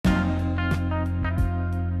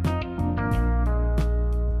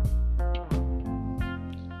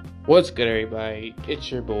What's good, everybody?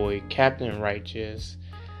 It's your boy, Captain Righteous,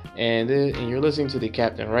 and you're listening to the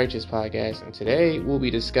Captain Righteous podcast. And today we'll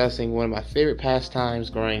be discussing one of my favorite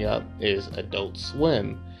pastimes growing up is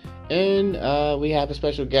Adultswim, and we have a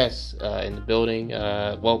special guest in the building.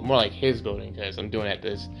 Well, more like his building because I'm doing it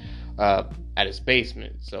at his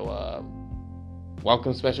basement. So,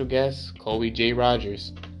 welcome, special guest Colby J.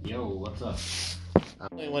 Rogers. Yo, what's up?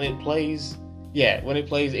 When it plays. Yeah, when it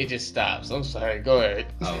plays, it just stops. I'm sorry. Go ahead.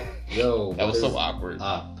 Oh, yo. That was so awkward.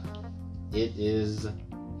 It is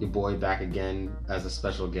your boy back again as a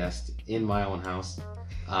special guest in my own house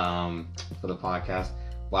for the podcast.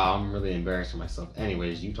 Wow, I'm really embarrassed for myself.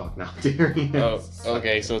 Anyways, you talk now, Darius. Oh,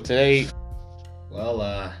 okay. So today... Well,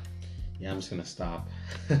 yeah, I'm just going to stop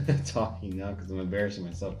talking now because I'm embarrassing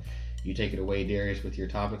myself. You take it away, Darius, with your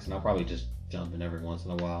topics, and I'll probably just jump in every once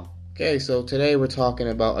in a while. Okay, so today we're talking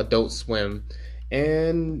about Adultswim,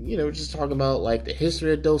 and we're just talking about like the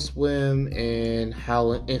history of Adultswim and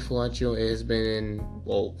how influential it has been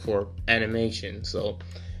for animation. So,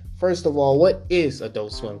 first of all, what is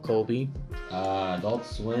Adultswim, Colby?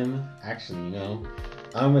 Adultswim, actually,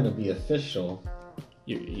 I'm gonna be official,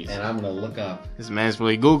 and I'm gonna look up. This man's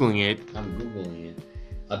really googling it. I'm googling it.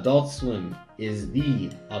 Adultswim is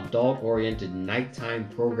the adult-oriented nighttime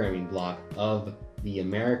programming block of the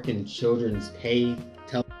American Children's Pay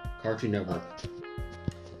Cartoon Network.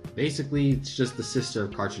 Basically, it's just the sister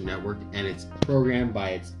of Cartoon Network, and it's programmed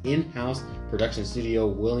by its in-house production studio,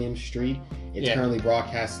 William Street. It's currently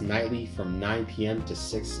broadcast nightly from 9 p.m. to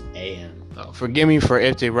 6 a.m. Forgive me for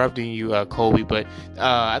interrupting you, Colby, but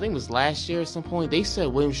I think it was last year at some point, they said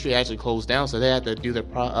William Street actually closed down, so they had to do their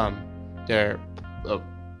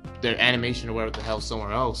animation or whatever the hell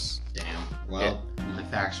somewhere else. Damn. Well, my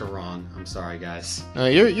facts are wrong. I'm sorry, guys.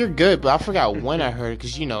 You're good, but I forgot when I heard it,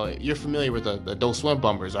 because you're familiar with the Adult Swim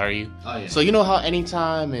bumpers, are you? Oh yeah. So you know how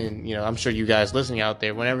anytime, and I'm sure you guys listening out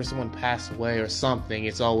there, whenever someone passed away or something,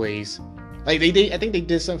 it's always like I think they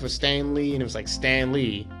did something for Stan Lee, and it was like Stan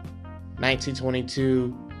Lee,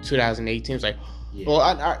 1922, 2018. It's like,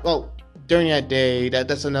 well, during that day,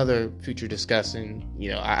 that's another future discussion.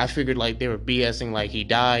 I figured like they were BSing like he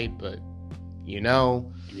died, but Yeah.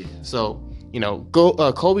 So.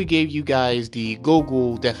 Colby gave you guys the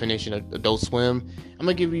Google definition of Adultswim. I'm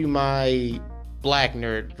gonna give you my black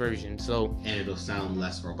nerd version. And it'll sound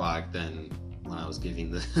less robotic than when I was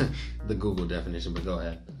giving the Google definition. But go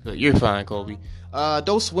ahead. You're fine, Colby.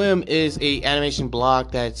 Adultswim is a animation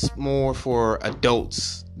block that's more for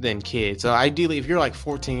adults than kids. So ideally, if you're like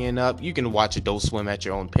 14 and up, you can watch Adultswim at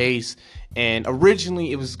your own pace. And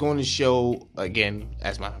originally, it was going to show, again,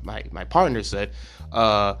 as my partner said,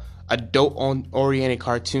 adult-oriented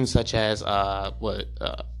cartoons such as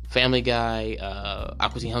Family Guy,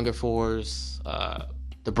 Aqua Teen Hunger Force,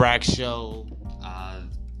 The Bragg Show,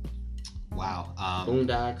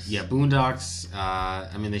 Boondocks. Yeah, Boondocks.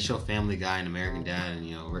 They show Family Guy and American Dad, and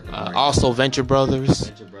Rick and Morty. Also Venture Brothers.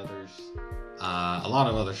 A lot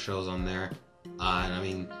of other shows on there,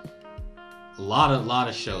 and a lot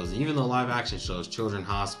of shows, even the live action shows, Children's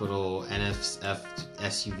Hospital, NFF,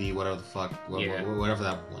 SUV, whatever the fuck, whatever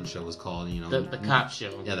that one show was called, the cop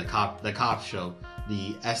show. Yeah, the cop show,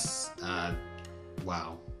 the SUV.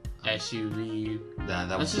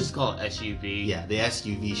 Let's just call it SUV. Yeah, the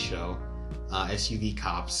SUV show, SUV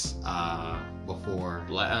Cops. Before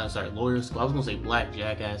Lawyer Squad. I was gonna say Black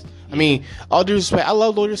Jackass. All due respect, I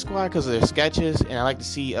love Lawyer Squad because of their sketches, and I like to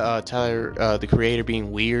see Tyler, the creator,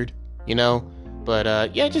 being weird.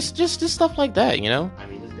 But just stuff like that.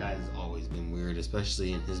 This guy has always been weird,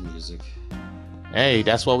 especially in his music. Hey,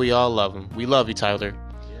 that's why we all love him. We love you, Tyler.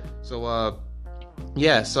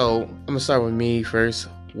 Yeah. So I'm gonna start with me first.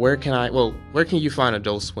 Where can you find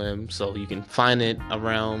Adultswim? So you can find it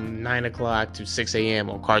around 9 o'clock to 6 a.m.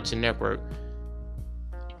 on Cartoon Network,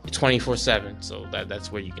 24/7. So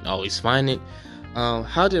that's where you can always find it.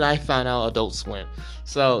 How did I find out Adultswim?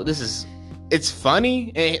 So it's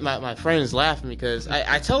funny, and my friend is laughing because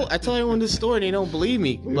I tell everyone this story and they don't believe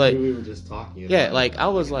me. But we were just talking. I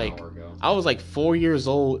was like 4 years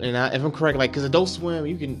old, and if I'm correct, because Adultswim,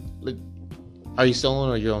 you can. Are you still on,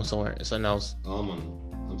 or you're on something else?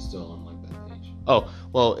 I'm still on like that page. Oh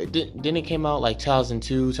well, didn't it came out like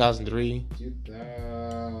 2002, 2003?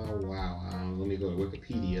 Wow. Let me go to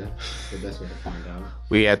Wikipedia. The best way to find out.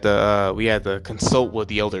 We had to consult with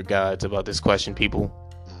the elder gods about this question, people.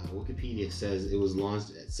 Wikipedia says it was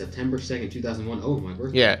launched September 2nd, 2001. Oh, my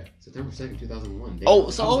birthday. Yeah. September 2nd, 2001.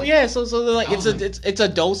 Damn. So like it's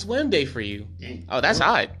Adultswim Day for you. Dang. Oh, that's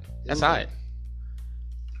odd. That's odd.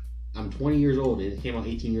 I'm 20 years old, and it came out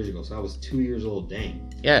 18 years ago, so I was 2 years old. Dang.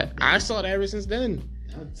 Yeah, I saw it ever since then.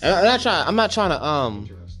 I'm not trying to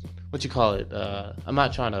what you call it? I'm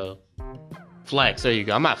not trying to flex. There you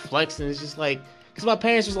go. I'm not flexing. It's just like, because my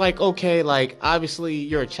parents was like, okay, like, obviously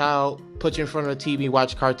you're a child, put you in front of the TV,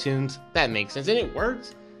 watch cartoons. That makes sense. And it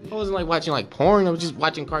worked. I wasn't like watching like porn. I was just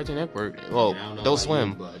watching Cartoon Network. Well,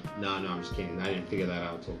 Adultswim. No, I'm just kidding. I didn't figure that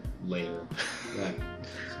out until later.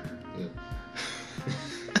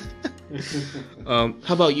 How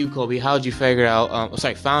about you, Colby? How did you figure out?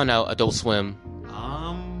 Found out Adultswim.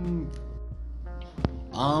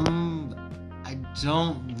 I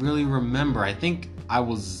don't really remember. I think I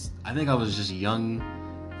was just young,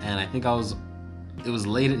 and it was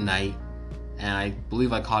late at night, and I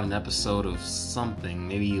believe I caught an episode of something.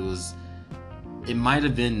 Maybe it might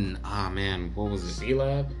have been, what was it?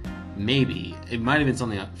 C-Lab? Maybe. It might have been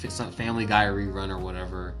something, some Family Guy rerun or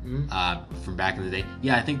whatever, from back in the day.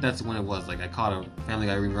 Yeah, I think that's when it was. Like, I caught a Family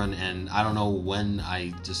Guy rerun, and I don't know when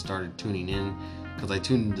I just started tuning in, because I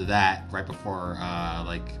tuned into that right before,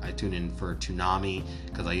 I tuned in for Toonami,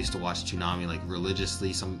 because I used to watch Toonami, like,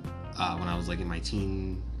 religiously when I was, like, in my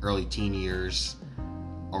early teen years,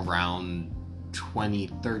 around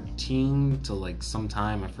 2013 to, like,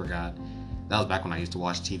 sometime, I forgot. That was back when I used to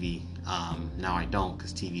watch TV. Now I don't,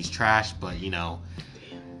 because TV's trash, but,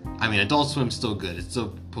 Adult Swim's still good. It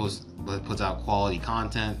still puts out quality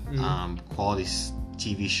content, quality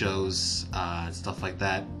TV shows, and stuff like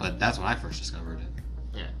that, but that's when I first discovered it.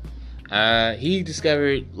 Yeah. He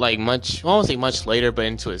discovered, like, I won't say much later, but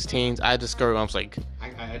into his teens. I discovered when I was, like...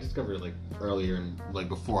 I discovered it, like, earlier, like,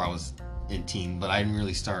 before I was in teen, but I didn't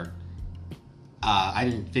really start... I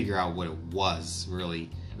didn't figure out what it was, really,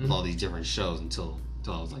 with all these different shows until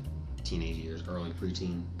I was, like, teenage years, early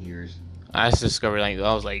preteen years. I just discovered, like,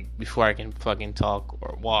 I was like, before I can fucking talk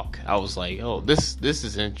or walk, I was like, oh, this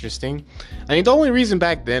is interesting. I mean, the only reason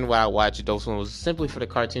back then why I watched Adult Swim was simply for the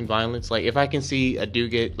cartoon violence. Like, if I can see a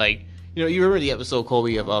dude get, like, you remember the episode,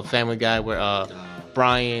 Colby, of Family Guy where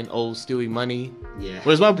Brian owes Stewie money? Yeah.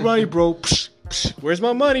 Where's my money, bro? Psh, psh. Where's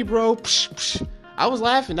my money, bro? Psh, psh. I was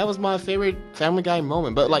laughing. That was my favorite Family Guy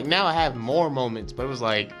moment. But, like, now I have more moments. But it was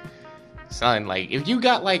like, son, like, if you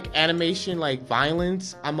got, like, animation, like,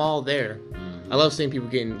 violence, I'm all there. I love seeing people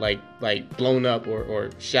getting, like blown up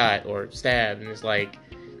or shot or stabbed. And it's like,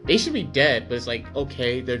 they should be dead. But it's like,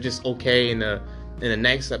 okay, they're just okay in the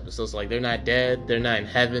next episode. So, like, they're not dead. They're not in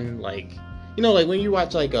heaven. Like, like, when you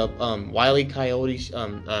watch, like, a Wile E. Coyote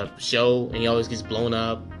show and he always gets blown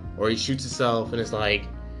up or he shoots himself. And it's like,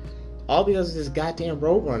 all because of this goddamn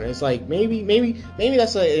Roadrunner. It's like, maybe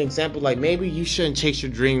that's an example. Like, maybe you shouldn't chase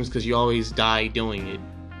your dreams because you always die doing it.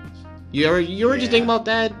 You ever just think about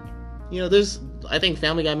that? I think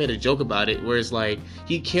Family Guy made a joke about it where it's like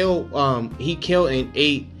he killed and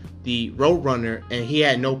ate the Roadrunner and he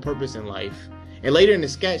had no purpose in life. And later in the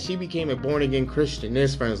sketch, he became a born again Christian. And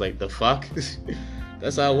his friend's like, the fuck?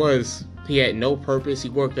 That's how it was. He had no purpose. He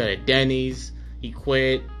worked at a Denny's. He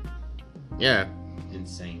quit. Yeah.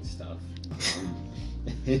 Insane stuff.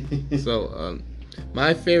 So,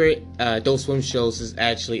 my favorite Adult Swim shows is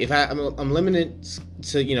actually, if I'm limited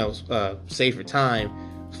to, save for time,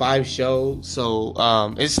 5 shows. So,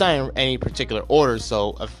 it's not in any particular order.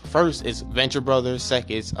 So, first it's Venture Brothers.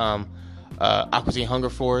 Second it's Aqua Teen Hunger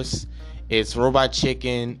Force. It's Robot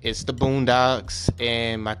Chicken. It's The Boondocks.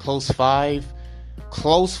 And my close five.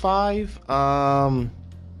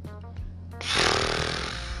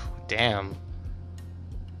 Damn.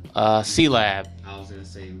 C-Lab. I was gonna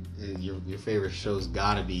say your favorite show's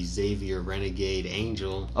gotta be Xavier, Renegade,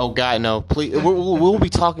 Angel. Oh God, no! Please, we'll be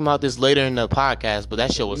talking about this later in the podcast. But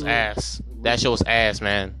that show was ass. That show was ass,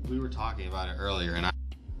 man. We were talking about it earlier, and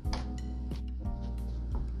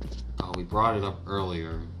we brought it up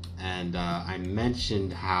earlier, and I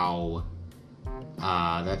mentioned how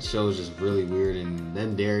that show is just really weird. And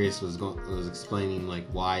then Darius was explaining like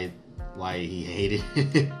why he hated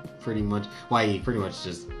it. Why he pretty much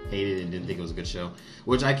just hated it and didn't think it was a good show,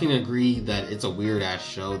 which I can agree that it's a weird ass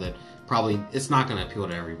show that probably it's not gonna appeal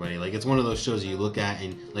to everybody. Like, it's one of those shows you look at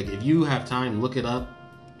and like, if you have time, look it up.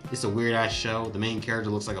 It's a weird ass show. The main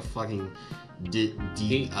character looks like a fucking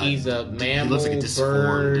he's a mammal, he looks like a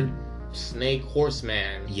disformed bird, snake,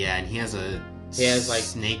 horseman. Yeah, and he has like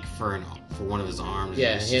snake for one of his arms.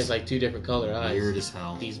 Yeah, he has like 2 different color eyes. Weird as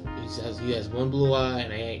hell. He has one blue eye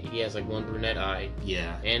and he has like one brunette eye.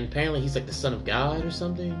 Yeah. And apparently he's like the son of God or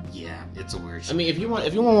something. Yeah, it's a weird show. I mean, if you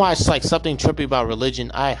want to watch like something trippy about religion,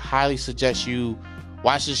 I highly suggest you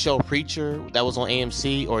watch the show Preacher that was on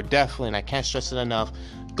AMC, or definitely, and I can't stress it enough,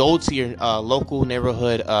 go to your local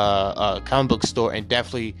neighborhood comic book store and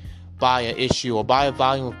definitely buy an issue or buy a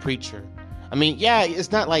volume of Preacher. I mean, yeah,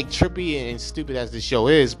 it's not like trippy and stupid as the show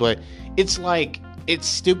is, but it's like it's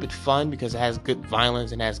stupid fun because it has good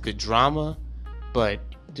violence and has good drama, but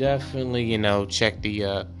definitely, check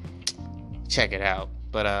it out.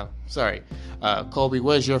 But sorry, Colby,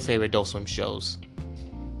 what is your favorite Adult Swim shows?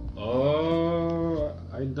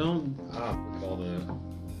 I don't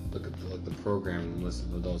look at the program list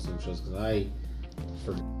of Adult Swim shows because I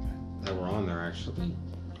forgot that were on there actually.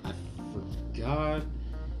 I forgot.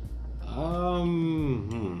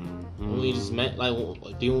 We just meant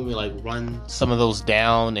do you want me to run some of those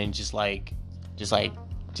down and just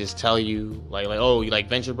tell you oh, you like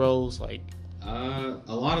Venture Bros? A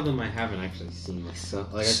lot of them I haven't actually seen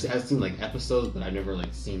myself. I've seen episodes, but I've never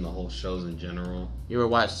seen the whole shows in general. You ever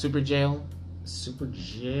watch Super Jail? Super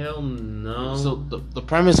Jail? No. So the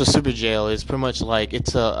premise of Super Jail is pretty much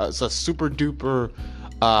it's a super duper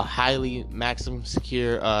highly maximum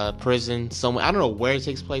secure prison somewhere. I don't know where it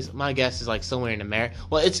takes place. My guess is somewhere in America.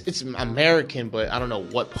 Well, it's American, but I don't know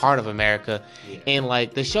what part of America. Yeah.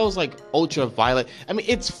 And the show's ultra violent. I mean,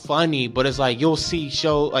 it's funny, but it's you'll see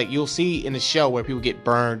in the show where people get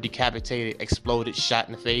burned, decapitated, exploded, shot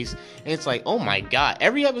in the face, and it's oh my god.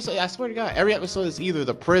 Every episode, I swear to God, every episode is either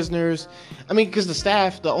the prisoners. I mean, because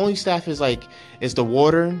the only staff is the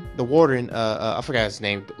warden. I forgot his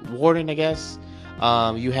name. Warden, I guess.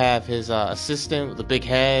 You have his assistant with the big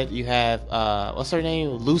head. You have what's her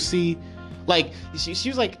name? Lucy. She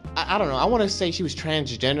was I don't know. I want to say she was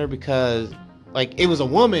transgender because it was a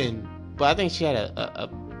woman, but I think she had a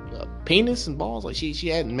penis and balls. She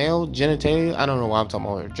had male genitalia. I don't know why I'm talking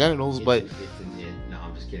about her genitals, but no,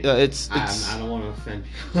 I'm just kidding. I don't want to offend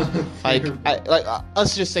people.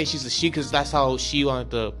 Let's just say she's a she because that's how she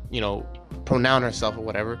wanted to pronoun herself or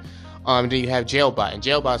whatever. Then you have Jailbot, and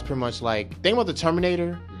Jailbot is pretty much think about the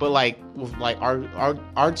Terminator, but with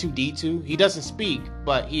R2D2. He doesn't speak,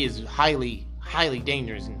 but he is highly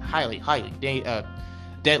dangerous and highly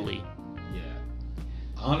deadly. Yeah.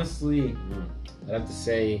 Honestly, I'd have to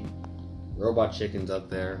say Robot Chicken's up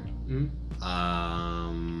there. Mm-hmm.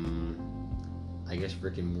 I guess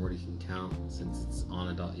Rick and Morty can count since it's on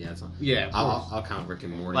adult. Yeah, it's on. Yeah, I'll count Rick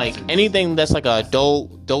and Morty. Anything that's a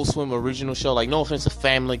Adult Swim original show. No offense to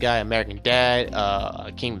Family Guy, American Dad,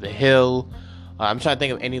 King of the Hill. I'm trying to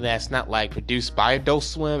think of any that's not produced by Adult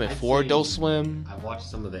Swim and for Adult Swim. I've watched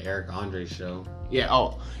some of the Eric Andre show. Yeah.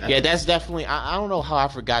 Oh, that's definitely. I don't know how I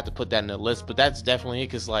forgot to put that in the list, but that's definitely it.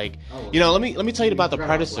 Because let me tell you about the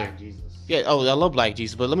Predator. Yeah, I love Black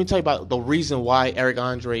Jesus, but let me tell you about the reason why Eric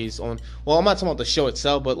Andre is on. Well, I'm not talking about the show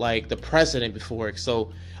itself, but the precedent before it.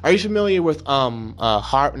 So, are you familiar with not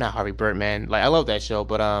Harvey Birdman? I love that show,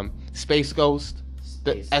 but Space Ghost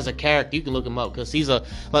as a character, you can look him up because he's a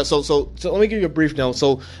so let me give you a brief note.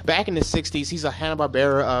 So back in the '60s, he's a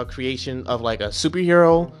Hanna-Barbera creation of a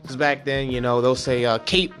superhero. Because back then, they'll say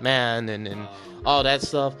Cape Man and all that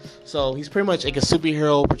stuff. So he's pretty much a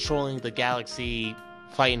superhero patrolling the galaxy,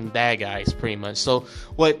 fighting bad guys, pretty much. So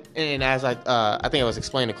as I think I was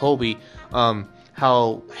explaining to Colby,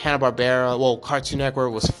 how Hanna-Barbera, Cartoon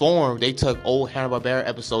Network was formed. They took old Hanna-Barbera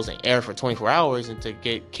episodes and aired for 24 hours and to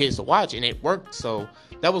get kids to watch, and it worked. So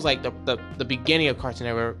that was the beginning of Cartoon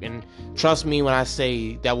Network. And trust me when I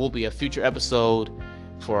say that will be a future episode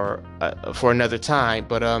for another time.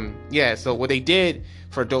 But so what they did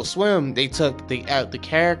for Adult Swim, they took the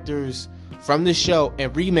characters from the show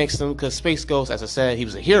and remixed them because Space Ghost, as I said, he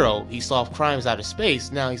was a hero. He solved crimes out of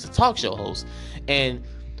space. Now he's a talk show host. And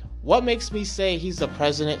what makes me say he's the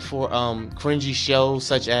president for cringy shows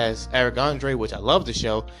such as Eric Andre, which I love the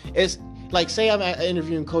show, is say I'm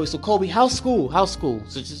interviewing Colby. So Colby, how's school?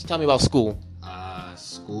 So just tell me about school.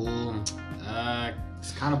 School.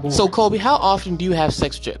 It's kind of boring. So Colby, how often do you have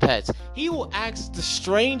sex with your pets? He will ask the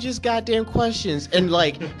strangest goddamn questions, and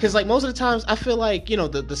because most of the times I feel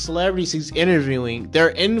the celebrities he's interviewing, they're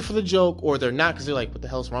in for the joke or they're not because they're what the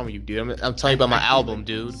hell's wrong with you, dude? I'm telling you about my album,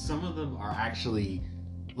 dude. Some of them are actually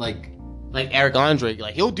like Eric Andre,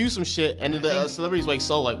 he'll do some shit, and the celebrities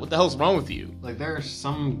what the hell's wrong with you? There are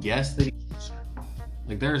some guests that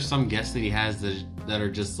he has that are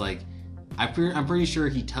just I'm pretty sure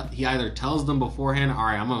he either tells them beforehand, all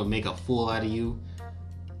right, I'm gonna make a fool out of you,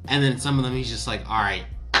 and then some of them he's just all right,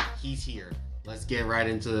 he's here, let's get right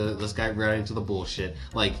into the bullshit.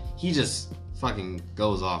 He just fucking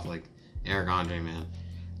goes off Eric Andre, man.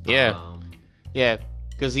 Yeah,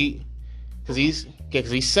 because he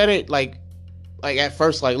said it at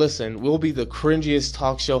first, listen, we'll be the cringiest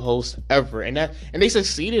talk show host ever, and they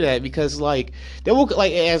succeeded at it because they will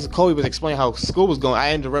as Colby was explaining how school was going,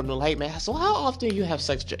 I interrupted him man, so how often do you have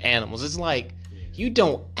sex with your animals? It's you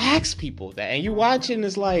don't ask people that, and you watching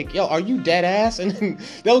it's yo, are you dead ass? And then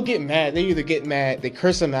they'll get mad. They either get mad, they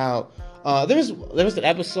curse him out, There was an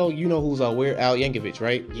episode. You know who's Weird Al Yankovic,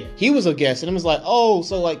 right? Yeah. He was a guest, and it was like, oh,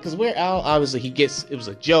 so like, because Weird Al, obviously, it was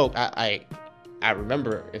a joke. I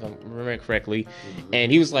remember, if I'm remembering correctly,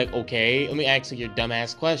 and he was like, okay, let me ask you your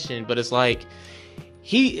dumbass question, but it's like,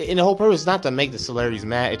 and the whole purpose is not to make the celebrities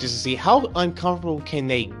mad, it's just to see how uncomfortable can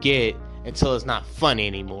they get until it's not funny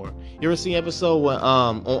anymore. You ever see an episode when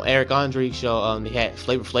on Eric Andre's show, they had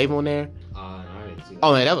Flavor Flav on there? I didn't see that.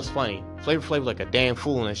 Oh man, that was funny. Flavor Flav was like a damn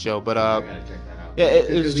fool in the show, but I gotta check that out. yeah,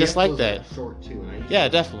 it was just like episodes that. are short too, and Yeah,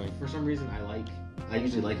 definitely. For some reason, I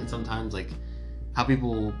usually like it sometimes, like how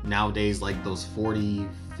people nowadays like those 40,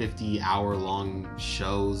 50 hour long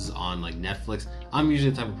shows on like Netflix. I'm usually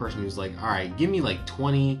the type of person who's like, all right, give me like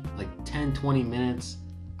 10, 20 minutes.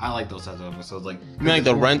 I like those types of episodes. Like, You mean like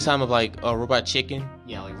the runtime of like Robot Chicken?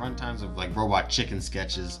 yeah, like runtimes of like Robot Chicken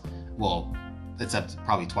sketches. Well, except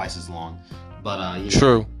probably twice as long. But you know,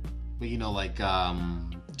 True. but you know, like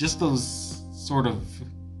just those sort of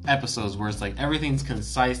episodes where it's like everything's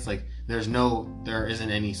concise. Like there isn't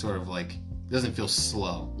any sort of like, it doesn't feel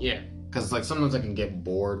slow. Yeah. Because like sometimes I can get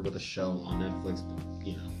bored with a show on Netflix, but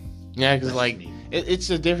you know. Yeah, because That's like me. it's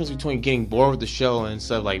the difference between getting bored with the show and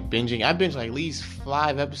stuff like binging. I binge like at least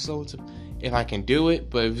 5 episodes if I can do it.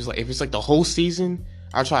 But if it's like the whole season,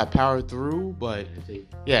 I'll try to power through. But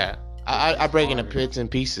yeah, I break into bits and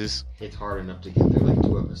pieces. It's hard enough to get through like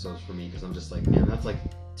 2 episodes for me because I'm just like, man, that's like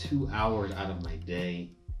 2 hours out of my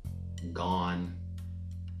day gone.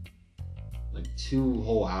 Like 2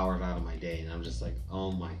 whole hours out of my day, and I'm just like,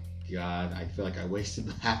 oh my god, I feel like I wasted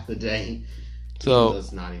half the day. So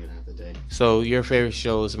it's not even half the day. So your favorite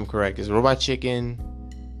shows, if I'm correct, is Robot Chicken,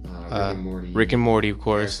 Rick and Morty, of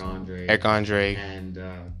course, Eric Andre. And if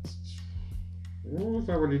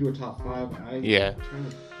I were to do a top 5, Yeah.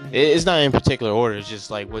 It's not in particular order. It's just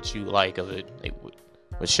like what you like of it, like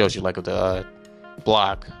what shows you like of the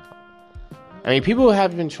block. I mean, people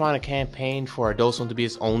have been trying to campaign for Adultswim to be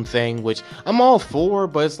its own thing, which I'm all for,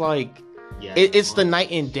 but it's like it's the night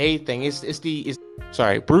and day thing. It's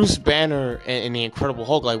Bruce Banner and the Incredible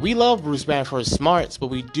Hulk. Like, we love Bruce Banner for his smarts, but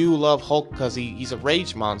we do love Hulk because he's a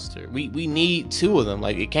rage monster. We need 2 of them.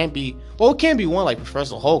 Like, it can't be one like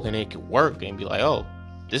Professor Hulk and it could work and be like, oh,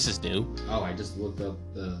 this is new. Oh, I just looked up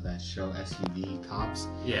that show SUV Cops.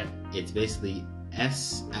 Yeah. It's basically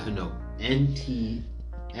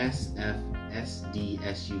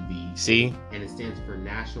NTSFSDSUV. See? And it stands for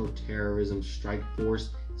National Terrorism Strike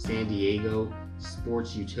Force San Diego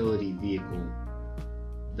Sports Utility Vehicle.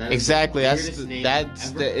 That Exactly. is the weirdest name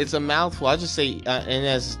ever. It's a mouthful. I just say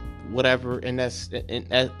NS whatever, NS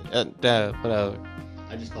whatever.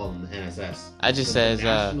 I just call them the NSS. I just So the says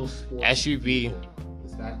National Sports SUV. Vehicle.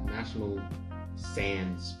 It's that National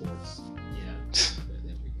Sand Sports. Yeah.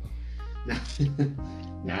 There we go.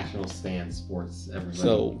 National Sand Sports. Everybody.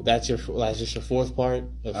 So that's just your 4th part,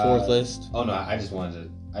 the 4th list. Oh no, I just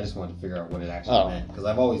wanted to figure out what it actually meant, because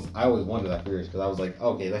I always wondered that for years, because I was like,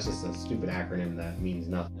 okay, that's just a stupid acronym that means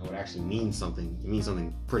nothing. No, it actually means something. It means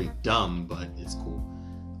something pretty dumb, but it's cool.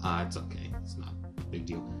 It's okay. It's not a big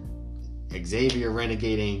deal. Xavier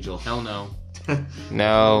Renegade Angel. Hell no.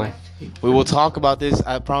 No. We will talk about this.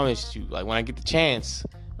 I promise you. Like, when I get the chance.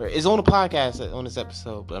 It's on the podcast on this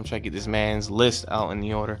episode, but I'm trying to get this man's list out in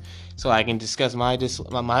the order so I can discuss my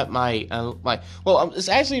well, it's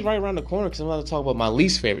actually right around the corner because I'm about to talk about my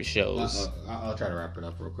least favorite shoys. I'll try to wrap it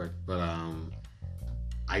up real quick, but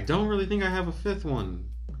I don't really think I have a 5th one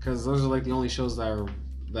because those are like the only shows that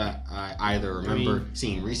I either remember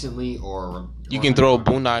seeing recently or you can throw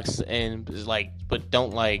Boondocks in, like, but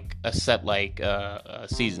don't like accept like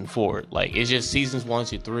season 4. Like, it's just seasons 1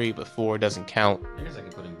 to 3, but 4 doesn't count. I guess I can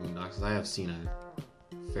put in Boondocks because I have seen a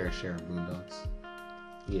fair share of Boondocks.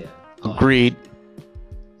 Yeah. Agreed.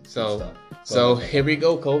 So here we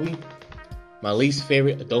go, Colby. My least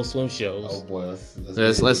favorite Adult Swim shows. Oh boy,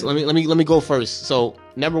 let me go first. So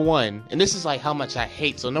number 1, and this is like how much I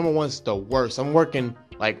hate. So number 1 is the worst. I'm working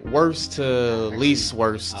like worst to least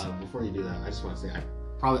worst. Before you do that, I just want to say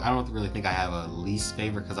I don't really think I have a least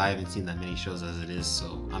favorite because I haven't seen that many shows as it is,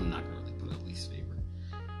 so I'm not gonna really put a least favorite.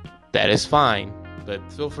 That is fine, but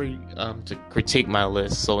feel free to critique my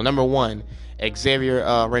list. So number 1, Xavier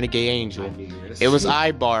Renegade Angel. It was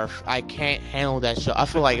Ibarf. I can't handle that show. I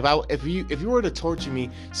feel like if you were to torture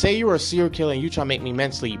me, say you were a serial killer and you try to make me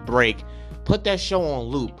mentally break, put that show on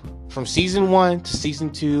loop from season 1 to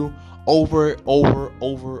season 2. Over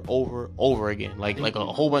again, like a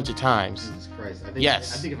whole bunch of times. Jesus Christ! I think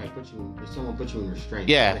yes. I think if someone put you in restraint,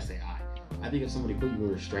 yeah. I say I think if somebody put you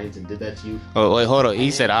in restraints and did that to you. Oh wait, hold on.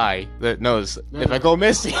 He said I. No, if I go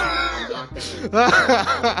Misty. I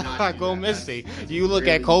go Misty. You look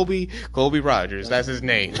at Colby Rogers. That's his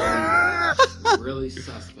name. Really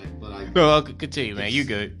suspect, but I. No, I'll continue, man. You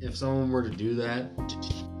good? If someone were to do that,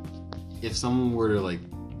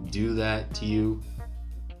 do that to you,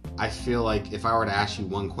 I feel like if I were to ask you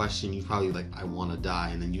one question, you'd probably like, I want to die,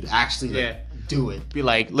 and then you'd actually do it. Be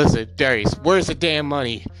like, listen, Darius, where's the damn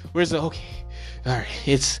money? Where's the okay? All right,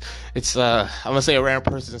 it's I'm gonna say a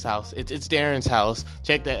random person's house. It's Darren's house.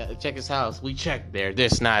 Check his house. We checked there.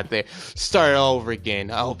 This not there. Start over again.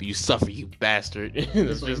 I hope you suffer, you bastard.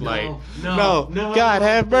 It's just no, God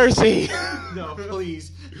have mercy. No,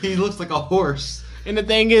 please. He looks like a horse. And the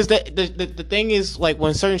thing is that the thing is like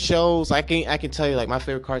when certain shows, I can tell you like my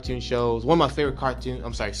favorite cartoon shows. One of my favorite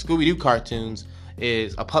Scooby-Doo cartoons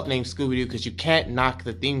is A Pup Named Scooby-Doo, because you can't knock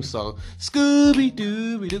the theme song.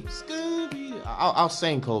 Scooby-Doo, Scooby-Doo. I'll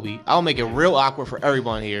sing, Colby. I'll make it real awkward for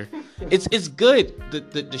everyone here. It's good.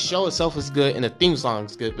 The show itself is good and the theme song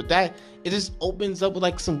is good, but it just opens up with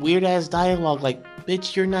like some weird ass dialogue. Like,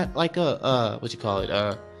 bitch, you're not like what you call it?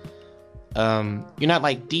 You're not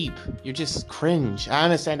like deep. You're just cringe. I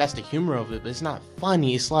understand that's the humor of it, but it's not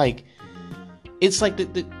funny. It's like it's like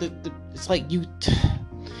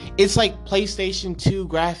PlayStation 2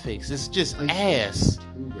 graphics. It's just ass.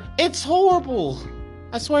 It's horrible.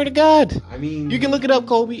 I swear to God. I mean, you can look it up,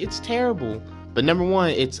 Colby. It's terrible. But number one,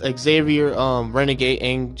 it's Xavier, Renegade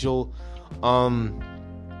Angel. Number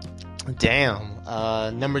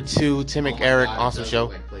two, Tim and Eric, awesome show.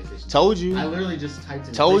 Like told you. I literally just typed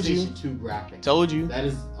in told PlayStation you. 2 graphics. Told you. That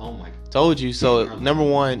is, oh my. Told you. So number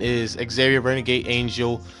one is Xavier, Renegade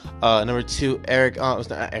Angel. Number two, Eric. It's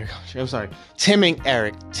not Eric. I'm sorry. Tim and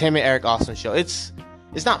Eric, awesome show. It's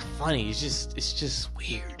not funny. It's just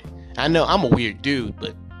weird. I know I'm a weird dude,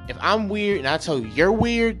 but if I'm weird and I tell you you're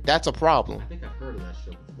weird, that's a problem. I think I've heard of that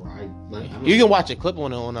show before. You can watch a clip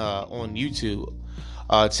on YouTube.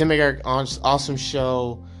 Tim and Eric, awesome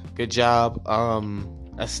show. Good job.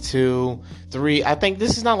 That's 2, 3. I think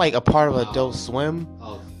this is not like a part of Adult Swim.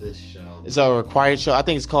 Oh, this show. It's a required show. I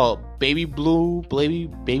think it's called Baby Boomer.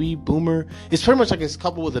 It's pretty much like it's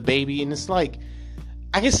coupled with a baby, and it's like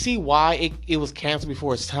I can see why it was canceled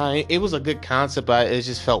before its time. It was a good concept, but it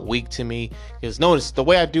just felt weak to me. Because notice the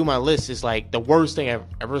way I do my list is like the worst thing I've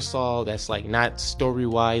ever saw. That's like not story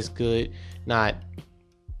wise good, not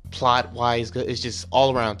plot wise good. It's just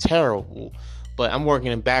all around terrible. But I'm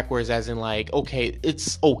working it backwards, as in like, okay,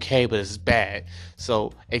 it's okay, but it's bad.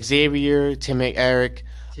 So Xavier, Tim and Eric.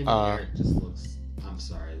 Tim and Eric just looks. I'm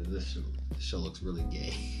sorry, this show looks really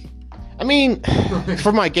gay. I mean,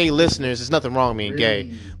 for my gay listeners, there's nothing wrong with being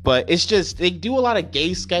gay, but it's just they do a lot of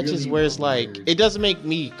gay sketches where it's like it doesn't make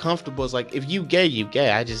me comfortable. It's like if you gay, you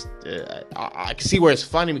gay. I just I can see where it's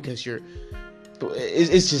funny because it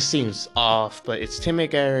just seems off. But it's Tim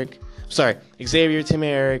and Eric. Sorry, Xavier, Tim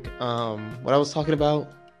and Eric. What I was talking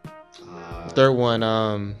about? Third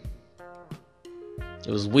one.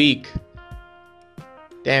 It was weak.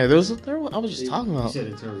 Damn, there was a third one I was just talking about. You said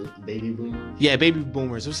in terms of baby boomers? Yeah, baby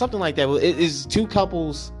boomers. It was something like that. It is two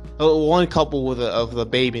couples, one couple with a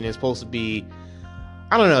baby, and it's supposed to be,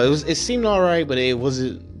 I don't know. It seemed alright, but it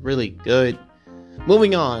wasn't really good.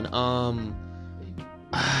 Moving on.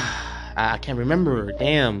 I can't remember.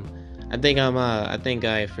 Damn. I think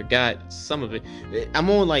I forgot some of it. I'm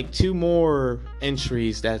on like 2 more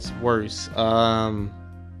entries that's worse.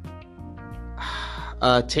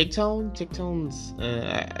 Tic-Tone's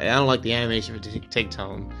I don't like the animation for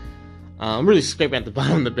Tic-Tone. I'm really scraping at the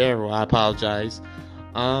bottom of the barrel. I apologize.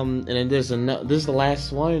 And then this is the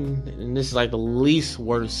last one, and this is like the least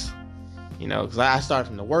worst, because I start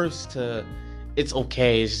from the worst to it's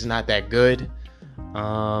okay, it's just not that good.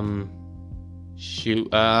 I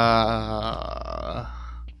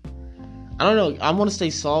don't know. I want to say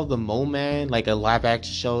Solve the Mole Man, like a live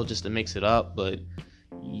action show just to mix it up, but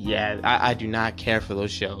yeah, I do not care for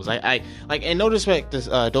those shows. I like, and no disrespect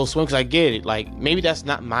to Adult Swim, because I get it. Like, maybe that's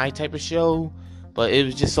not my type of show, but it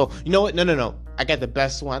was just so. You know what? No. I got the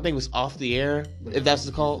best one. I think it was Off the Air, if that's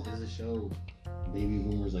the call. Is the show Baby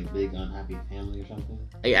Boomers like Big Unhappy Family or something?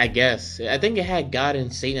 I guess. I think it had God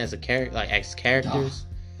and Satan as a character, like as characters.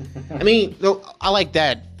 I mean, I like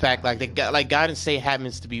that fact. Like God and Satan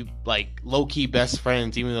happens to be like low key best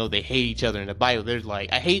friends, even though they hate each other in the Bible. They're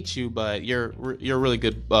like, I hate you, but you're really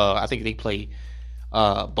good. I think they play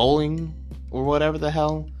bowling or whatever the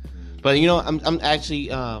hell. But I'm actually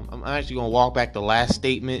gonna walk back the last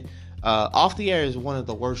statement. Off the Air is one of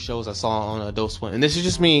the worst shows I saw on Adult Swim, and this is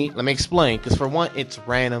just me. Let me explain. Because for one, it's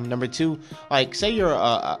random. Number two, like say you're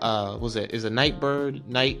is a night bird,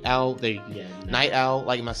 night owl, night owl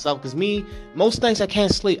like myself. Because me, most nights I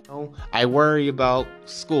can't sleep. I worry about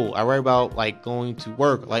school. I worry about like going to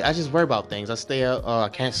work. Like I just worry about things. I stay up. I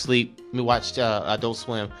can't sleep. Let me watch Adult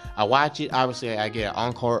Swim. I watch it. Obviously, I get an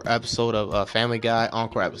encore episode of Family Guy,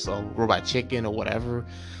 encore episode Robot Chicken or whatever.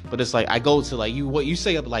 But it's like I go to like you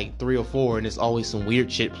stay up like 3 or 4, and there's always some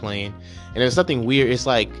weird shit playing. And there's something weird. It's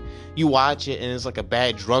like you watch it, and it's like a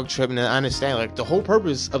bad drug trip. And I understand like the whole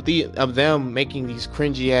purpose of them making these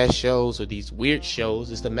cringy ass shows or these weird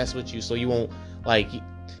shows is to mess with you, so you won't like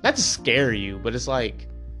not to scare you, but it's like,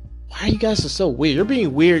 why are you guys so weird? You're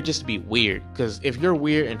being weird just to be weird. Because if you're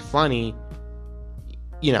weird and funny,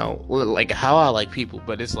 you know, like how I like people,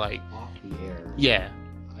 but it's like Off the Air. Yeah.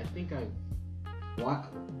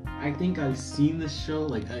 I think I've seen this show.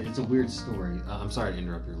 Like, it's a weird story. I'm sorry to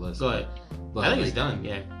interrupt your list. Go ahead. But I think like, it's done.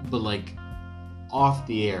 Yeah. But like, Off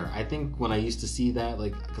the Air. I think when I used to see that,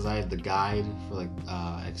 like, because I had the guide for like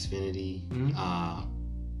Xfinity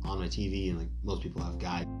on my TV, and like most people have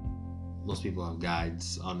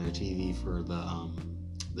guides on their TV for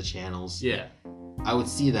the channels. Yeah. I would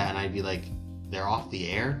see that and I'd be like, they're off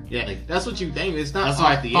the air. Yeah. Like That's what you think. It's not That's off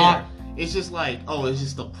what I the thought. air. It's just like, oh, it's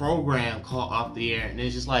just a program called Off the Air, and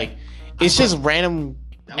it's just like it's just random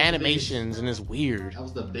that was the animations, and it's weird. That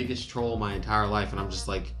was the biggest troll my entire life, and I'm just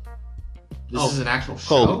like, this is an actual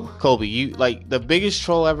show. Colby, you like the biggest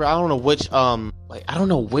troll ever. I don't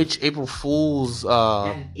know which April Fool's It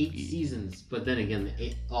had 8 seasons, but then again,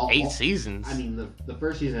 8 seasons. I mean, the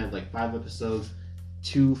first season had like 5 episodes.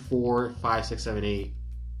 2, 4, 5, 6, 7, 8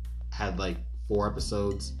 had like 4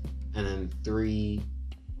 episodes, and then 3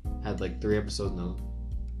 had like 3 episodes. No,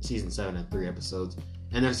 season 7 had 3 episodes,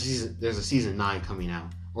 and there's a season 9 coming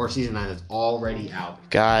out, or season 9 that's already out.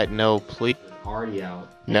 God, no, please. It's already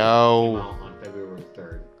out. No. It came out on February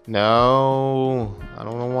 3rd. No, I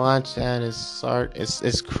don't want to watch that.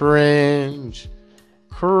 It's cringe.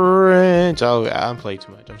 Cringe. Oh, I'm playing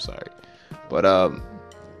too much. I'm sorry, but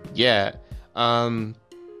yeah,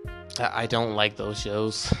 I don't like those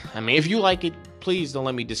shows. I mean, if you like it, please don't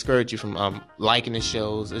let me discourage you from liking the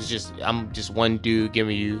shows. I'm just one dude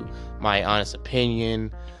giving you my honest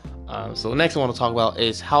opinion. So the next one I want to talk about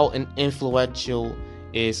is how influential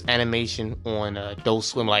is animation on Adult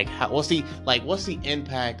Swim. Like, what's the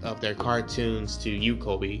impact of their cartoons to you,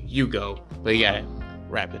 Colby? You go, but you gotta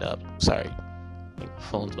wrap it up. Sorry, I think my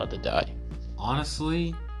phone's about to die.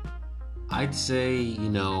 Honestly, I'd say,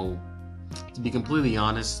 to be completely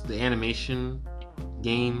honest, the animation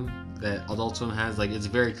game that Adult Swim has, like, it's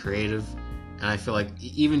very creative, and I feel like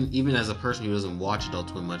even as a person who doesn't watch Adult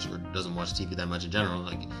Swim much or doesn't watch TV that much in general,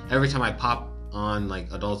 like every time I pop on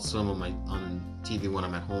like Adult Swim on TV when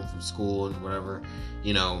I'm at home from school and whatever,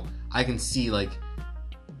 I can see like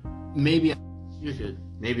maybe You're good.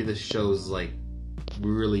 Maybe this show's like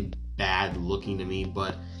really bad looking to me,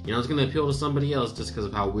 but it's gonna appeal to somebody else just because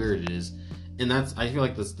of how weird it is, and I feel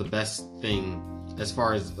like that's the best thing as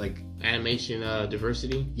far as like Animation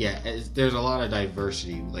diversity. Yeah, there's a lot of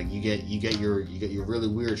diversity. Like you get your really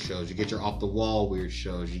weird shows, you get your off the wall weird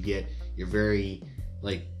shows, you get your very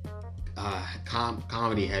like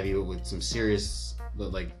comedy heavy with some serious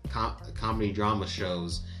comedy drama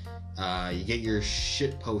shows. You get your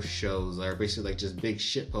shit post shows that are basically like just big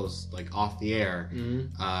shit posts like off the air.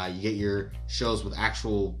 Mm-hmm. You get your shows with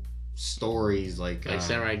actual stories like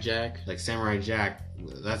Samurai Jack. Like Samurai Jack,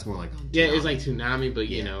 that's more like it's like Toonami, but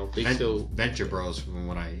they still Venture Bros from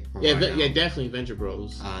what I know. Definitely Venture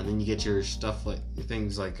Bros. And then you get your stuff like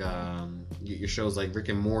things like your shows like Rick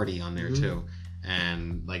and Morty on there too.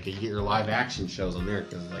 And like you get your live action shows on there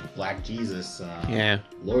because like Black Jesus,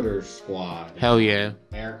 Loader Squad, hell yeah,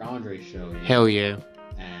 Eric Andre show, hell yeah,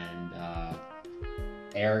 and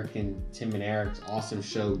Eric and Tim and Eric's awesome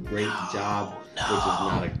show, Great Job, which is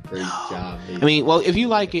not a great job. I mean, well, if you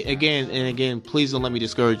like it again, please don't let me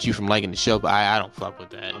discourage you from liking the show. But I don't fuck with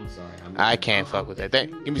that. I'm sorry, I can't fuck with that.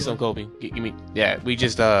 Give me some Kobe. Give me. Yeah, we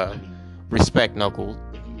just respect Knuckles.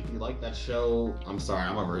 If you like that show, I'm sorry,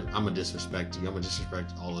 I'm gonna disrespect you. I'm gonna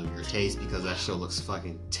disrespect all of your taste because that show looks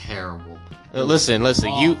fucking terrible. Listen,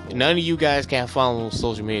 none of you guys can't follow on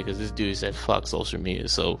social media because this dude said fuck social media.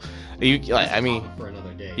 So For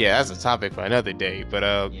another day. Yeah, that's a topic for another day. But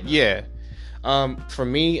for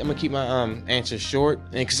me, I'm gonna keep my answer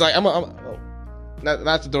short, because like I'm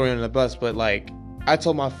not to throw you under the bus, but like I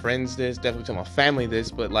told my friends this, definitely told my family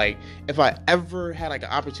this, but like if I ever had like an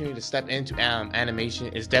opportunity to step into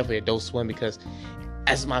animation, it's definitely Adult Swim, because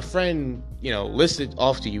as my friend listed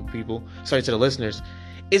off to you people, sorry, to the listeners,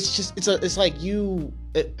 it's like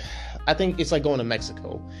I think it's like going to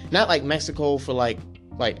Mexico. Not like Mexico for like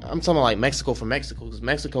I'm talking about like Mexico for Mexico, because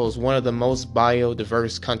Mexico is one of the most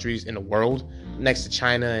biodiverse countries in the world, next to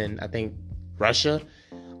China and I think Russia.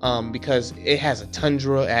 Because it has a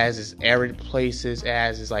tundra, it has its arid places, it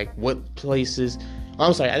has its like wood places.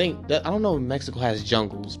 I'm sorry, I don't know if Mexico has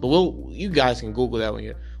jungles, but you guys can Google that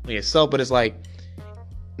when yourself. But it's like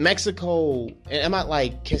Mexico, and I'm not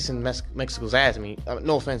like kissing Mexico's ass. I mean,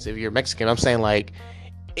 no offense if you're Mexican. I'm saying like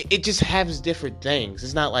it just has different things.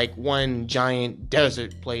 It's not like one giant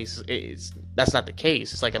desert place. That's not the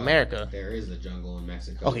case. It's like America. There is a jungle in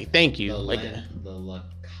Mexico. Okay, thank you.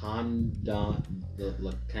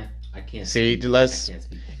 I can't see. Speak. Let's. I can't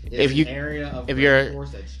speak. If you an area of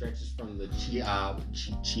forest that stretches from the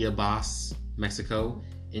Chiapas, Mexico,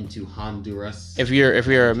 into Honduras. If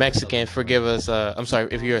you're a Mexican, forgive us. I'm sorry.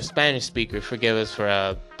 If you're a Spanish speaker, forgive us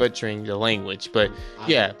for butchering the language. But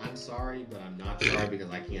I'm sorry, but I'm not sorry because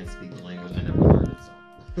I can't speak the language. I never learned it.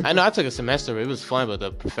 So. I know I took a semester. It was fun, but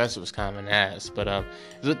the professor was kind of an ass. But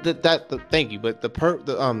thank you. But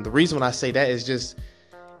the reason when I say that is just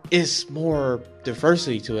it's more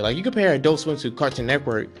diversity to it. Like you compare Adult Swim to Cartoon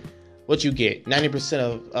Network, what you get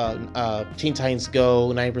 90% of Teen Titans Go,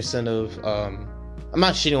 90% of I'm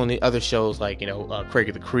not shitting on the other shows like Craig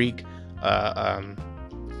of the Creek. From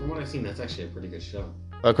what I've seen, that's actually a pretty good show.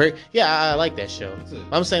 Craig, yeah, I like that show.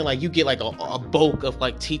 I'm saying like you get like a bulk of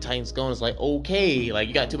like Teen Titans Go, and it's like okay, like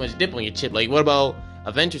you got too much dip on your chip. Like what about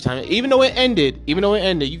Adventure Time? Even though it ended, you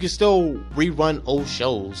can still rerun old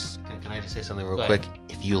shows. Can I just say something real quick?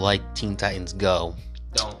 If you like Teen Titans Go,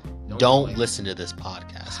 don't listen to this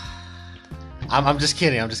podcast. I'm just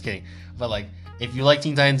kidding. But like, if you like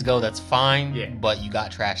Teen Titans Go, that's fine. Yeah. But you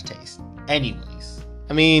got trash taste. Anyways,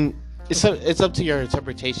 I mean, it's up to your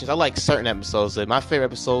interpretations. I like certain episodes. My favorite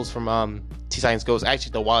episodes from Teen Titans Go is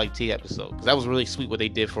actually the Wally T episode, because that was really sweet what they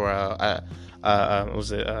did for To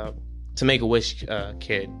Make a Wish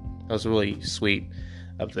kid. That was really sweet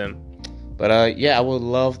of them. But I would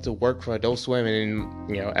love to work for Adult Swim,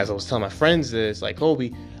 and as I was telling my friends this, like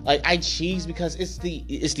Colby, like I cheese because it's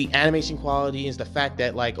the animation quality, it's the fact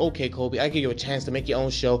that like, okay, Colby, I give you a chance to make your own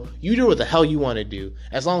show. You do what the hell you want to do,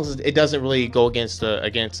 as long as it doesn't really go against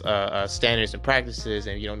standards and practices,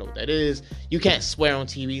 and you don't know what that is. You can't swear on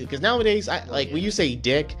TV, because nowadays, when you say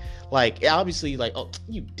dick, like obviously like, oh,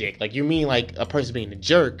 you dick, like you mean like a person being a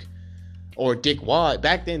jerk or dick wad.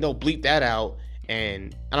 Back then they'll bleep that out.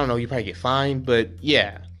 And I don't know, you probably get fined, but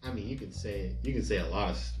yeah. I mean, you can say a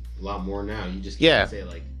lot more now. You just can't say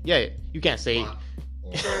like you can't say or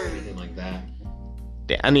anything like that.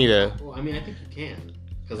 I need a. Well, I mean, I think you can.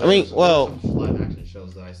 Because some live action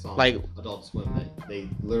shows that I saw like on Adult Swim that they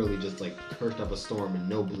literally just like cursed up a storm and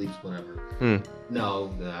no bleeps, whatever.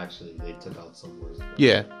 No, actually they took out some words.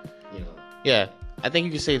 Yeah. Yeah, I think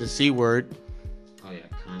you can say the C word. Oh yeah,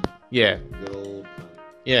 cunt. Yeah. Good old cunt.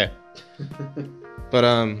 Yeah. But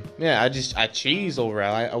I cheese over it.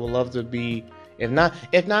 I would love to be,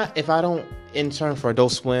 if I don't intern for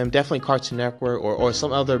Adult Swim, definitely Cartoon Network or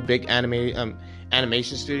some other big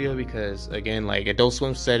animation studio, because again, like Adult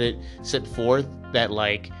Swim set forth that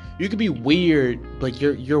like you could be weird, but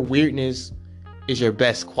your weirdness is your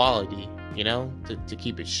best quality, to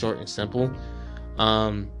keep it short and simple.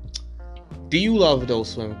 Do you love Adult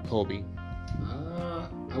Swim, Colby?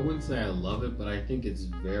 I wouldn't say I love it, but I think it's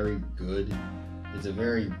very good. It's a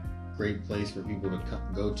very great place for people to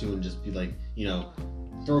go to and just be like,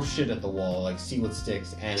 throw shit at the wall, like see what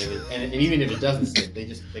sticks, and even if it doesn't stick,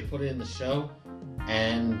 they put it in the show,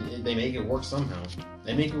 and they make it work somehow.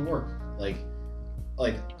 They make it work. Like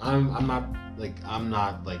I'm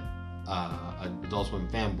not an Adult Swim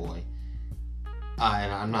fanboy,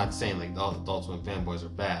 and I'm not saying like all Adult Swim fanboys are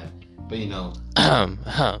bad. But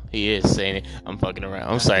he is saying it. I'm fucking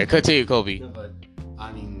around. I'm sorry. Continue, Colby. No, but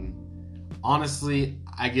I mean, honestly,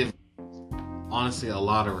 I give a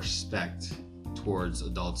lot of respect towards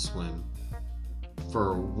Adult Swim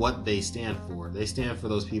for what they stand for. They stand for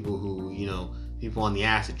those people who, people on the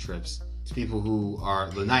acid trips, to people who are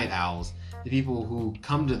the night owls, the people who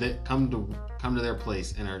come to their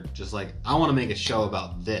place and are just like, I want to make a show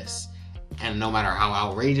about this, and no matter how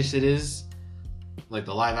outrageous it is. Like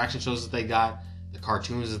the live action shows that they got, the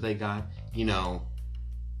cartoons that they got, they're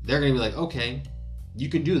going to be like, okay, you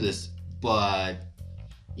can do this, but,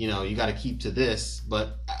 you got to keep to this.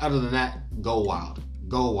 But other than that, go wild.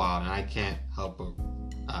 And I can't help but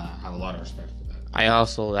have a lot of respect for that.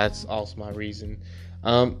 That's also my reason.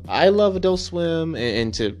 I love Adult Swim,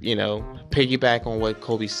 and to, piggyback on what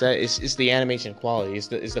Colby said, it's the animation quality. It's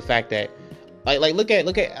the fact that, like look at,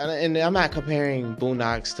 and I'm not comparing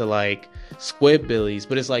Boondocks to like, Squidbillies,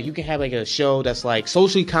 but it's like you can have like a show that's like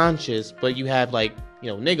socially conscious, but you have like,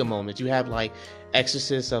 nigga moments. You have like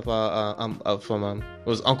Exorcist of it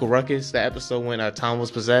was Uncle Ruckus, that episode when Tom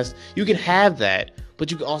was possessed. You can have that,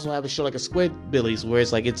 but you can also have a show like a Squidbillies where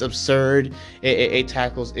it's like it's absurd. It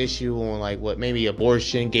tackles issue on like what maybe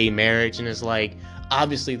abortion, gay marriage, and it's like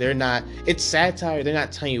obviously it's satire. They're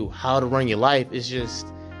not telling you how to run your life. It's just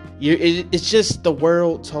it's just the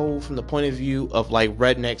world told from the point of view of like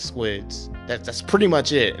redneck squids. That's pretty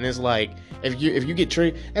much it. And it's like if you get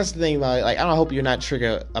triggered, that's the thing about it. Like I hope you're not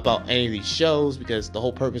triggered about any of these shows, because the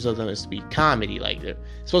whole purpose of them is to be comedy. Like they're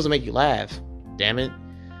supposed to make you laugh. Damn it.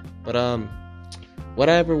 But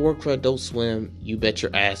whatever worked for Adult Swim, you bet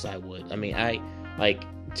your ass I would. I mean,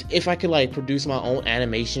 if I could like produce my own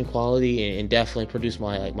animation quality and definitely produce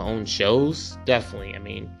my own shows, definitely. I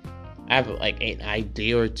mean, I have like an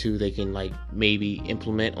idea or two they can like maybe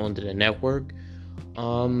implement onto the network.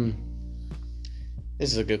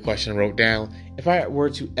 This is a good question I wrote down. If I were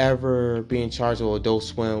to ever be in charge of Adult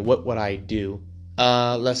Swim, what would I do?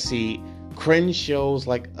 Let's see. Cringe shows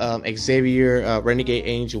like Xavier, Renegade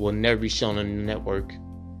Angel will never be shown on the network.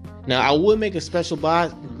 Now I would make a special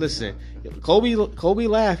box. Listen, Colby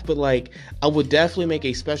laughed, but like I would definitely make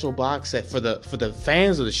a special box set for the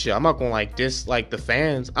fans of the show. I'm not gonna like dislike the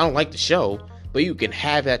fans. I don't like the show, but you can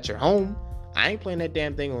have it at your home. I ain't playing that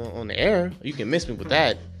damn thing on the air. You can miss me with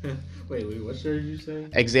that. Wait, what show did you say?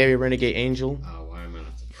 Xavier Renegade Angel. Oh, why am I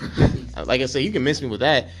not surprised? Like I said, you can miss me with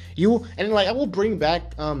that. I will bring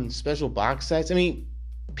back special box sets. I mean,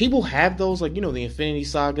 people have those, like, the Infinity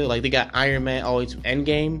Saga. Like, they got Iron Man all the way to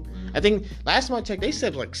Endgame. I think last time I checked, they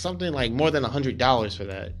said like something like more than $100 for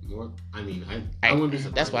that. More? I mean, I wouldn't be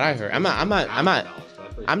surprised. That's what I heard.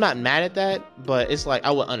 I'm not mad at that, but it's like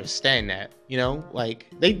I would understand that. Like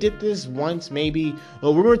they did this once, maybe.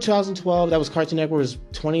 Well, remember 2012? That was Cartoon Network's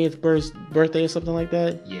 20th birthday or something like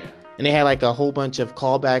that. Yeah. And they had like a whole bunch of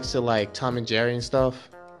callbacks to like Tom and Jerry and stuff,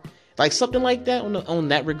 like something like that on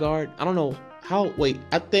that regard. I don't know how. Wait,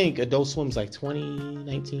 I think Adult Swim's like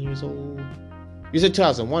 19 years old. You said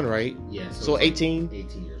 2001, right? Yeah. So 18?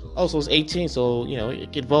 18 years old. Oh, so it's 18, so,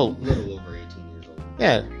 it could vote. A little over 18 years old.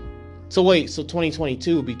 Yeah. So wait, so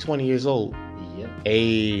 2022 would be 20 years old. Yep.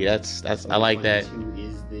 Hey, that's I like that. 2022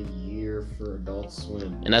 is the year for Adult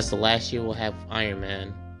Swim. And that's the last year we'll have Iron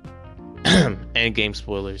Man. Endgame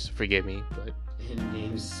spoilers, forgive me, but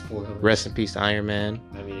Endgame spoilers. Rest in peace to Iron Man.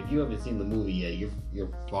 I mean, if you haven't seen the movie yet, you're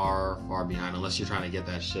far, far behind, unless you're trying to get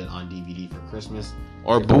that shit on DVD for Christmas.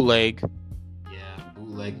 Or bootleg.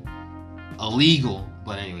 Bootleg, illegal,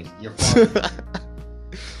 but anyways, you're far.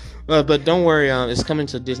 But don't worry, it's coming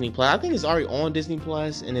to Disney Plus. I think it's already on Disney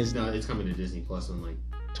Plus, and it's coming to Disney Plus in like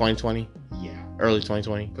 2020. Yeah, early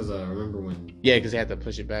 2020. Because remember when? Yeah, because they had to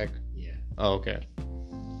push it back. Yeah. Oh, okay.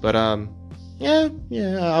 But yeah,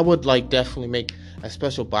 I would like definitely make a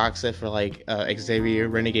special box set for like Xavier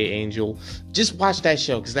Renegade Angel. Just watch that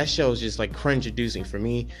show, because that show is just like cringe inducing for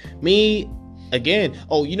me. Again,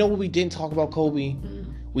 what we didn't talk about, Colby?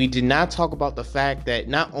 Mm-hmm. We did not talk about the fact that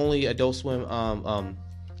not only Adult Swim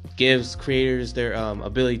gives creators their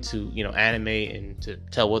ability to animate and to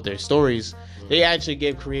tell what their stories, they actually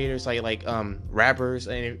give creators like rappers.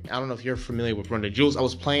 And I don't know if you're familiar with Run the Jewels. I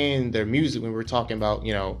was playing their music when we were talking about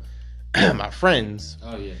my friends.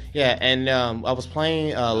 Oh yeah. Yeah, and I was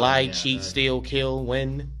playing Lie, Cheat, Steal, Kill,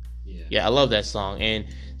 Win. Yeah, I love that song. And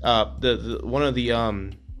the one of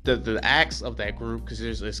the acts of that group, because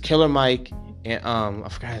there's Killer Mike and I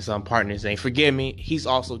forgot his partner's name. Forgive me. He's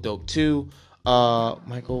also dope too.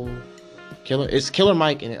 Michael Killer. It's Killer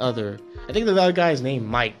Mike and I think the other guy's named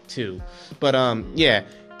Mike too. But yeah,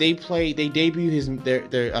 they debut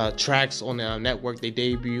their tracks on the network. They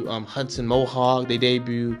debut Hudson Mohawk. They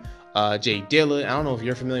debut Jay Dilla. I don't know if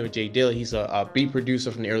you're familiar with Jay Dilla. He's a beat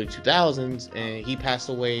producer from the early 2000s, and he passed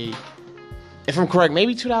away, if I'm correct,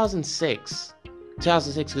 maybe 2006,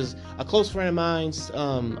 because a close friend of mine's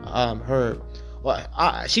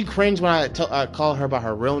she cringed when I call her by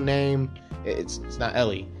her real name. It's not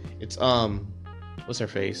Ellie. It's what's her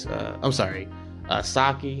face? I'm sorry,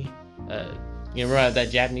 Saki. You remember that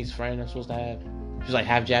Japanese friend I'm supposed to have? She's like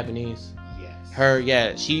half Japanese. Yes. Her,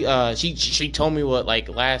 yeah. She told me what, like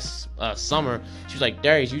last summer. She was like,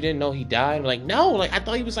 Darius, you didn't know he died? I'm like, no. Like I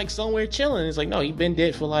thought he was like somewhere chilling. It's like, no, he been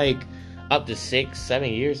dead for like up to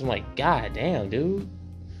 6-7 years. I'm like, God damn, dude.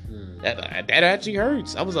 That actually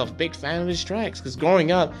hurts. I was a big fan of his tracks, because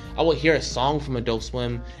growing up, I would hear a song from Adult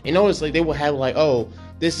Swim, and notice like they would have like, oh,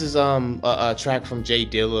 this is a track from Jay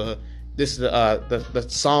Dilla. This is the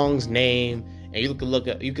song's name, and you can look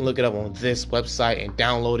it up on this website and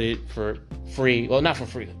download it for free. Well, not for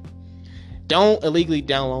free. don't illegally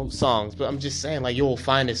download songs. But I'm just saying, like, you'll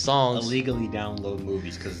find the songs. Illegally download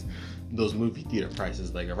movies, because those movie theater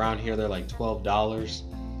prices, like around here, they're like $12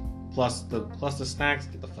 plus the snacks.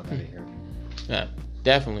 Get the fuck out of here. Yeah,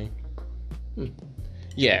 definitely.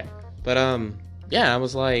 Yeah, but yeah, I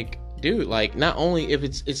was like, dude, like, not only if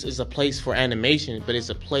it's a place for animation, but it's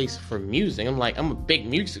a place for music. I'm a big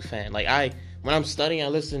music fan. Like, when I'm studying, I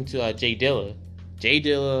listen to Jay Dilla,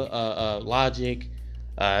 Logic.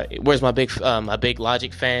 Where's my big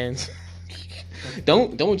Logic fans?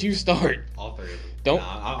 Don't you start. All three of them. Don't.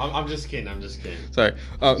 Nah, I'm just kidding. Sorry.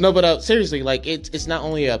 No, but seriously, like, it's not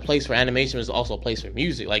only a place for animation, it's also a place for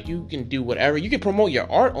music. Like, you can do whatever. You can promote your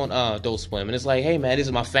art on Adultswim, and it's like, hey man, this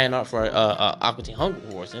is my fan art for Aqua Teen Hunger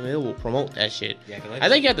Force, and it will promote that shit. Yeah, I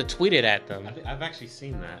think you have to tweet it at them. I've actually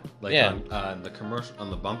seen that. Like, yeah. On the commercial,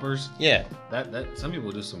 on the bumpers. Yeah. That some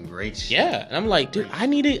people do some great shit. Yeah, and I'm like, dude, I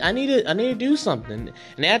need to do something.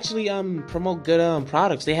 And they actually promote good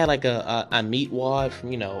products. They had like a meat wad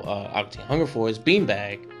from Aqua Teen Hunger Force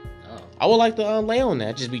beanbag. Oh. I would like to lay on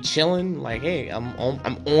that, just be chilling. Like, hey, I'm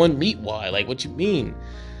on meat wad. Like, what you mean?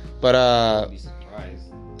 But I'd be surprised.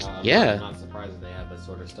 yeah, I'm not surprised that they have that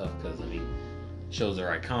sort of stuff, because I mean, shows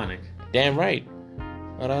are iconic. Damn right.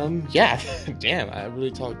 But yeah, damn, I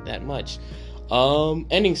really talked that much.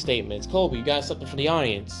 Ending statements. Colby, you got something for the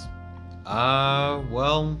audience?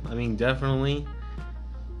 Well, I mean, definitely,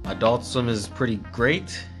 Adult Swim is pretty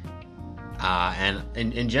great. And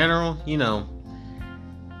in general,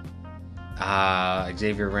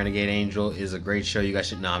 Xavier Renegade Angel is a great show. You guys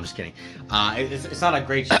should. No, I'm just kidding. It's not a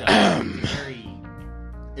great show.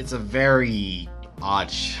 It's a very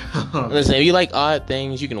odd show. Listen, if you like odd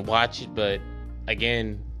things, you can watch it. But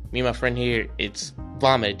again, me and my friend here, it's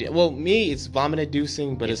vomit. Well, me, it's vomit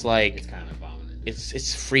inducing, but it's like it's kind of vomit.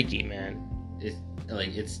 It's freaky, man.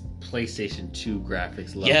 It's PlayStation 2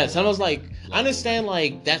 graphics level. Yeah, it's almost like I understand,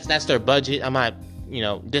 like that's their budget. I'm not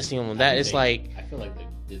dissing them on that. It's like I feel like they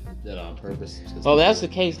did that on purpose. Oh, that's the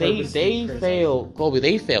case. They fail, Colby.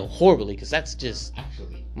 They fail horribly, because that's just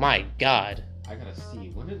actually. My God. I gotta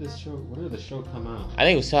see. When did the show come out? I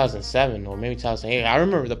think it was 2007 or maybe 2008. I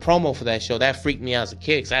remember the promo for that show. That freaked me out as a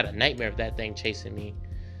kid, because I had a nightmare of that thing chasing me.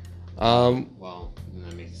 Well,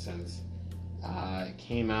 that makes sense. It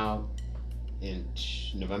came out in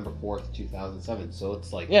November 4th, 2007. So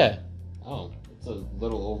it's like, yeah. Oh, it's a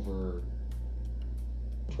little over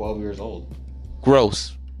 12 years old.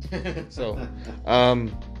 Gross. So,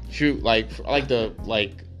 shoot, like I like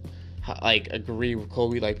to agree with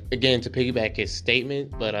Colby, like, again, to piggyback his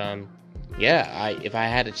statement, but yeah, if I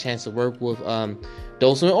had a chance to work with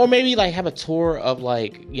Adultswim, or maybe like have a tour of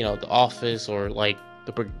like the office, or like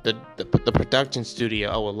the production studio,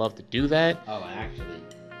 I would love to do that. Oh, actually,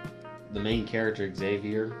 the main character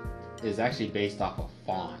Xavier is actually based off a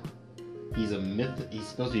fawn. He's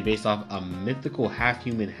supposed to be based off a mythical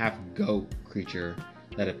half-human, half-goat creature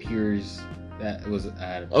that appears. That was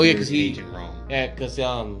because ancient Rome. Yeah, because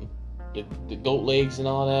the goat legs and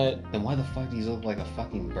all that. Then why the fuck do he look like a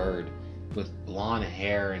fucking bird with blonde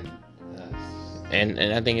hair and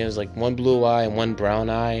I think it was like one blue eye and one brown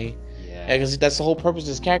eye. Yeah, because that's the whole purpose of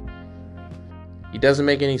this character. He doesn't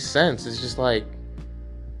make any sense. It's just like,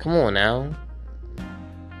 come on now.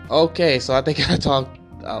 Okay, so I think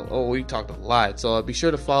we talked a lot. So be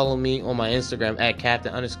sure to follow me on my Instagram at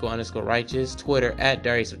Captain__Righteous, Twitter at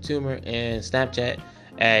Darius of Tumor, and Snapchat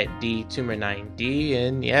at DTumor9D.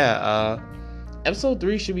 And yeah, episode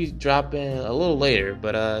 3 should be dropping a little later,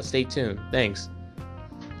 but stay tuned. Thanks,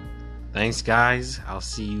 guys. I'll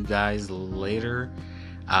see you guys later.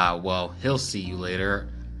 Well, he'll see you later.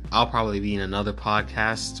 I'll probably be in another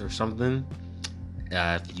podcast or something.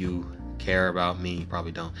 If you care about me, you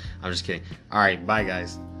probably don't. I'm just kidding. All right, bye,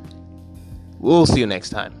 guys. We'll see you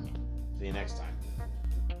next time. See you next time.